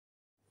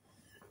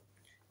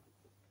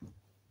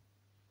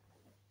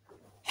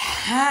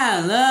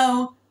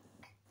Hello,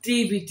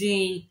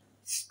 DVD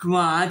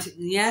Squad.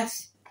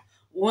 Yes,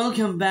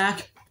 welcome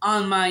back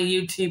on my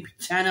YouTube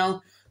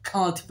channel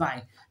called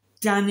by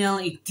Daniel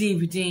a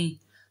DVD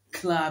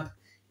Club.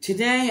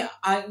 Today,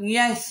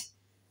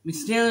 we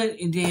still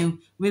do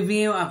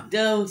review of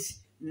those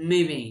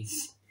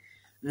movies.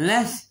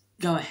 Let's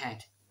go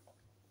ahead.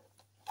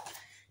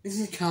 This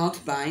is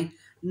called by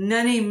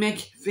Nanny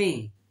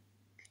McPhee.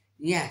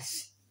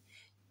 Yes,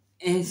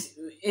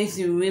 it's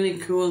a really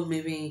cool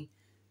movie,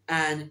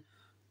 and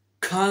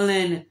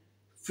Colin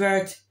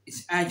Firth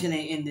is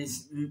actually in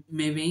this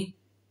movie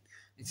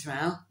as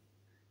well.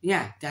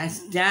 Yeah,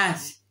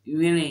 that's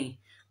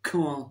really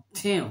cool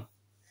too.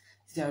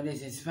 So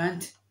this is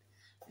front,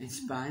 it's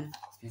fun,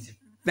 there's a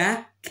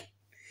back,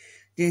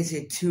 there's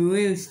a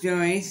true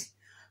stories,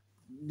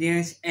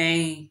 there's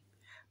a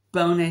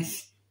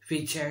bonus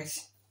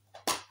features.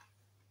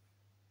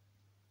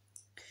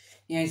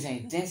 Here's a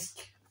disc.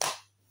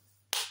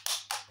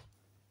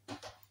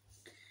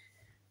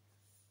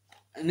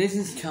 And this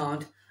is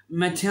called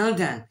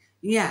Matilda.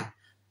 Yeah,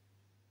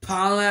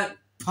 Paula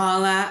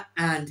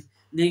and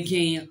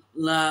Nikki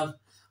love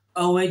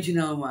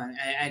original one.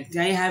 I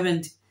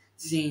haven't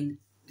seen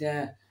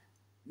the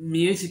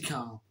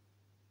musical.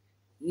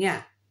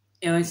 Yeah,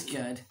 it was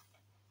good.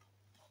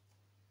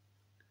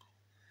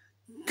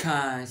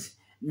 Cause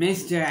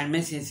Mr. and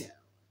Mrs.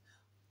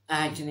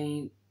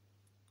 actually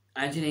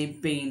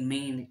being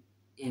mean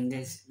in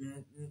this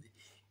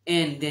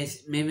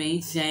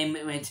movie. Same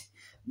with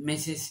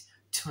Mrs.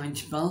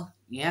 Trunchbull.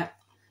 Yeah,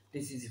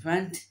 this is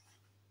front.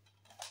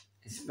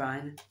 It's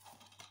fine.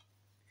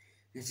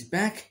 It's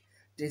back.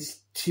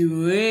 There's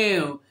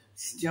two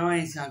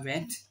stories of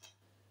it.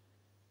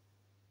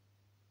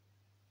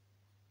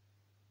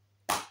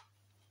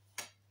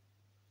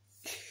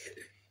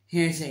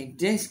 Here's a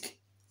disc.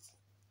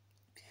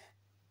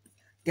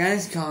 That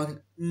is called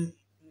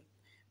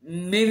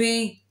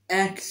Movie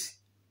X.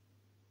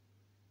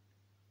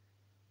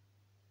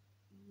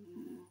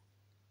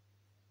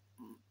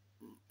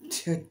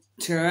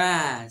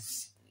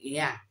 Taraz.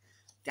 Yeah,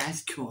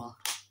 that's cool.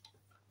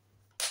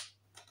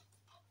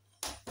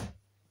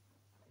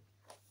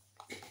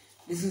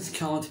 This is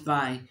called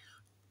by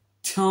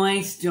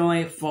Toy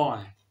Story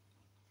 4.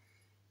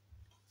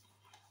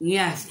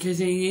 Yes, because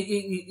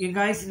you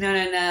guys know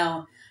that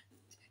now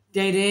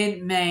they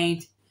did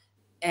make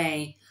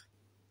a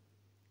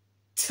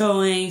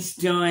Toy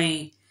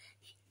Story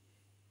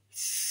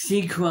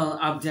sequel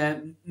of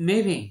the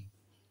movie.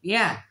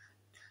 Yeah,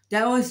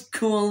 that was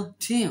cool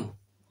too.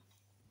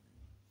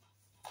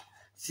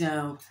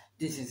 So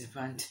this is the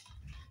front.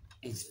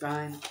 It's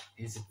fine.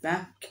 Here's the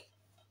back.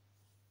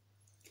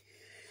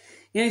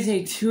 Here's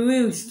a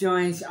true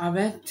stories of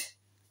it.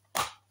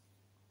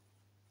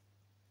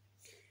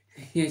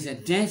 Here's a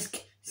disc.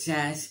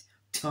 Says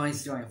Toy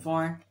Story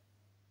 4.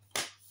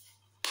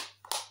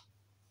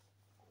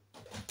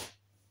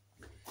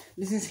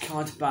 This is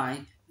called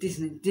by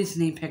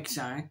Disney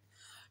Pixar.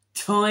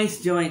 Toy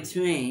Story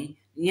 3.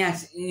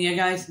 Yes, you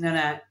guys know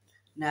that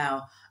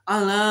now.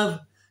 I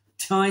love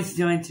Toy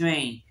Story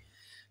 3.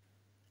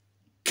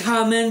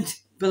 Comment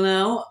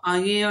below, are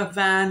you a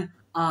fan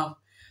of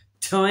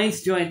Toy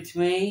Story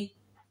 3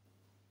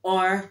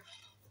 or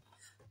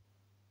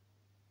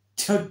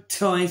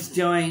Toy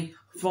Story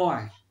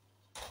 4?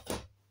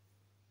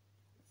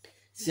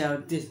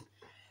 So this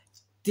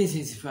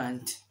is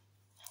front.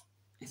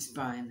 It's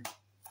fine.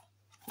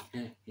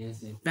 Here's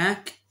the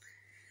back.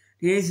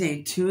 Here's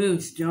a true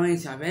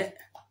stories of it.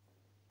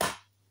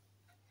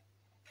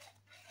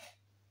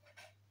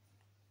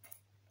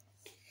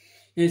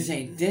 Here's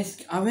a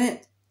disc of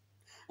it.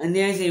 And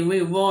there's a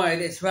reward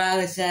as well.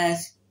 It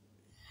says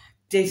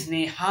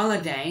Disney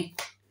Holiday.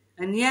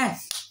 And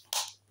yes.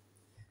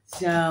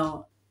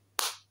 So,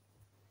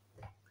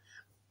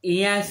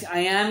 yes, I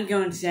am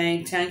going to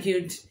say thank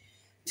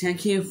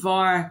you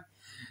for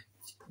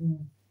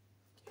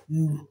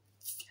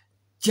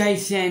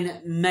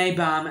Jason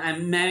Maybaum,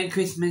 and Merry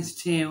Christmas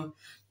to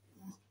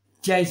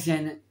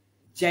Jason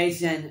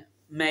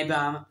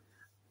Maybaum.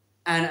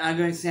 And I'm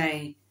going to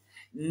say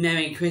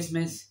Merry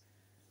Christmas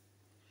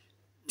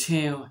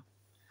to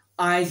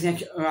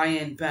Isaac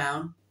Ryan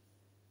Brown.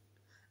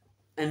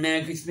 And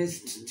Merry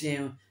Christmas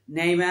to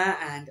Neighbor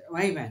and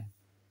Raven.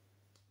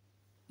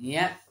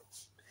 Yep.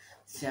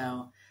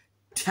 So,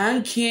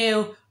 thank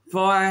you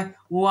for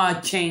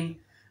watching.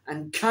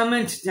 And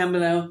comment down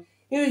below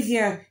who's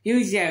your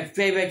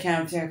favorite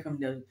character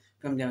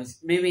from those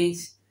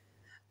movies.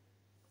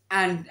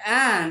 And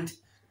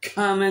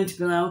comment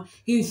below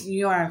who's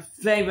your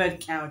favorite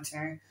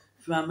character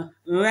from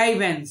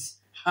Raven's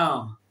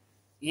Home.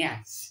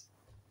 Yes.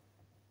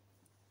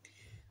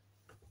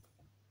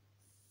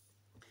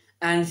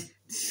 And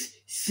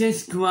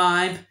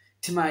subscribe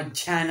to my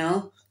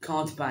channel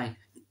called by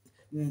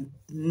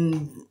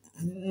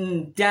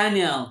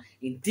Daniel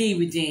a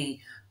DVD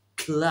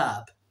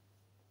Club.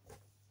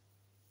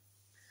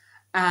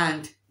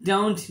 And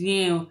don't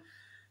you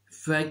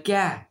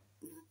forget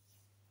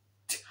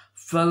to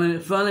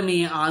follow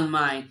me on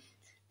my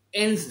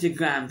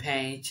Instagram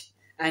page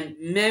and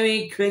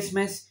Merry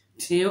Christmas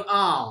to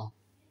all.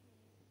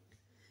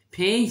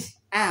 Peace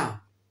out.